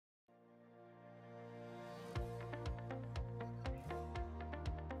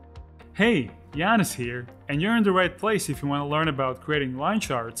Hey, Giannis here, and you're in the right place if you want to learn about creating line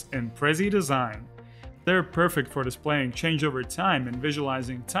charts in Prezi Design. They're perfect for displaying change over time and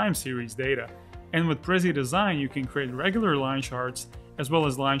visualizing time series data. And with Prezi Design, you can create regular line charts as well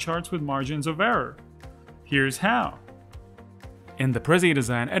as line charts with margins of error. Here's how. In the Prezi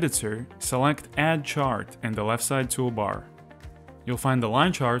Design editor, select Add Chart in the left side toolbar. You'll find the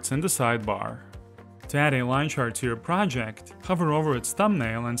line charts in the sidebar. To add a line chart to your project, hover over its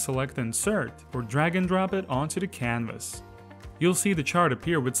thumbnail and select Insert or drag and drop it onto the canvas. You'll see the chart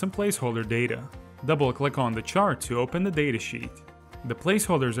appear with some placeholder data. Double-click on the chart to open the datasheet. The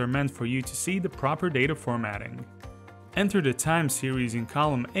placeholders are meant for you to see the proper data formatting. Enter the time series in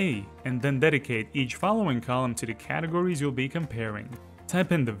column A and then dedicate each following column to the categories you'll be comparing.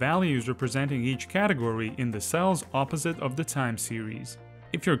 Type in the values representing each category in the cells opposite of the time series.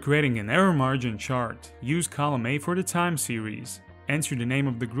 If you're creating an error margin chart, use column A for the time series. Enter the name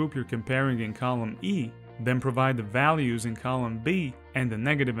of the group you're comparing in column E, then provide the values in column B and the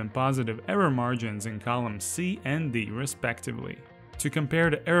negative and positive error margins in column C and D respectively. To compare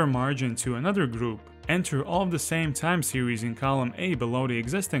the error margin to another group, enter all of the same time series in column A below the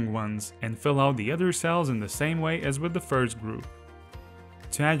existing ones and fill out the other cells in the same way as with the first group.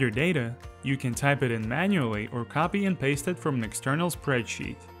 To add your data, you can type it in manually or copy and paste it from an external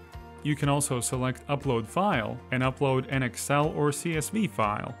spreadsheet. You can also select Upload File and upload an Excel or CSV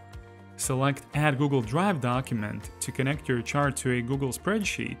file. Select Add Google Drive document to connect your chart to a Google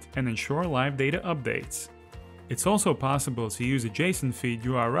spreadsheet and ensure live data updates. It's also possible to use a JSON feed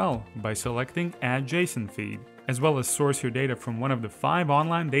URL by selecting Add JSON feed, as well as source your data from one of the 5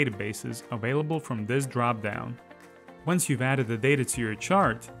 online databases available from this dropdown. Once you've added the data to your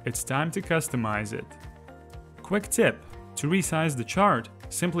chart, it's time to customize it. Quick tip: to resize the chart,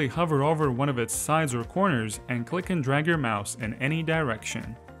 simply hover over one of its sides or corners and click and drag your mouse in any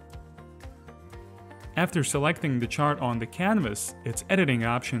direction. After selecting the chart on the canvas, its editing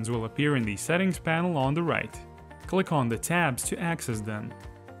options will appear in the Settings panel on the right. Click on the tabs to access them.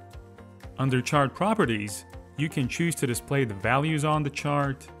 Under Chart Properties, you can choose to display the values on the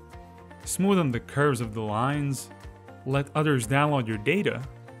chart, smoothen the curves of the lines, let others download your data,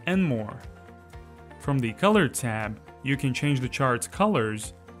 and more. From the Color tab, you can change the chart's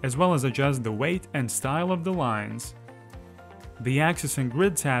colors, as well as adjust the weight and style of the lines. The Axis and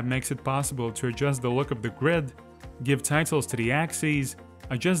Grid tab makes it possible to adjust the look of the grid, give titles to the axes,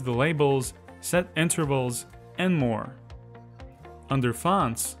 adjust the labels, set intervals, and more. Under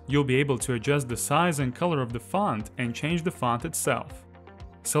Fonts, you'll be able to adjust the size and color of the font and change the font itself.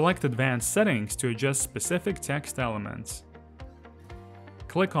 Select Advanced Settings to adjust specific text elements.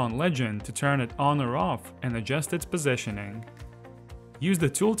 Click on Legend to turn it on or off and adjust its positioning. Use the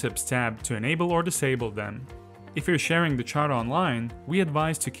Tooltips tab to enable or disable them. If you're sharing the chart online, we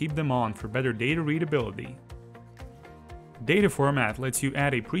advise to keep them on for better data readability. Data Format lets you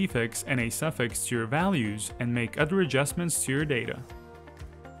add a prefix and a suffix to your values and make other adjustments to your data.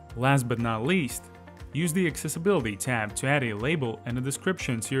 Last but not least, use the Accessibility tab to add a label and a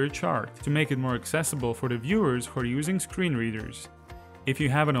description to your chart to make it more accessible for the viewers who are using screen readers. If you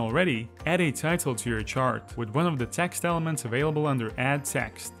haven't already, add a title to your chart with one of the text elements available under Add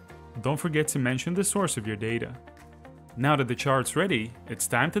Text. Don't forget to mention the source of your data. Now that the chart's ready, it's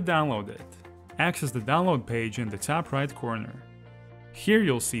time to download it. Access the download page in the top right corner. Here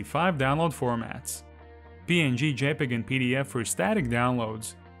you'll see 5 download formats: PNG, JPEG, and PDF for static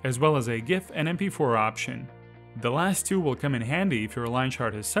downloads, as well as a GIF and MP4 option. The last 2 will come in handy if your line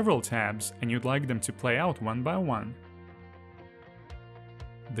chart has several tabs and you'd like them to play out one by one.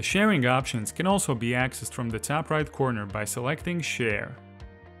 The sharing options can also be accessed from the top right corner by selecting Share.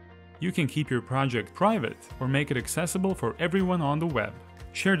 You can keep your project private or make it accessible for everyone on the web.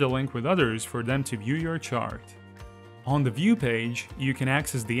 Share the link with others for them to view your chart. On the View page, you can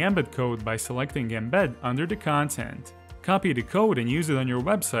access the embed code by selecting Embed under the content. Copy the code and use it on your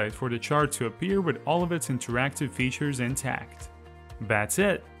website for the chart to appear with all of its interactive features intact. That's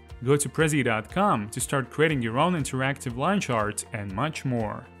it! Go to Prezi.com to start creating your own interactive line charts and much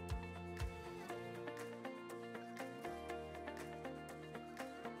more.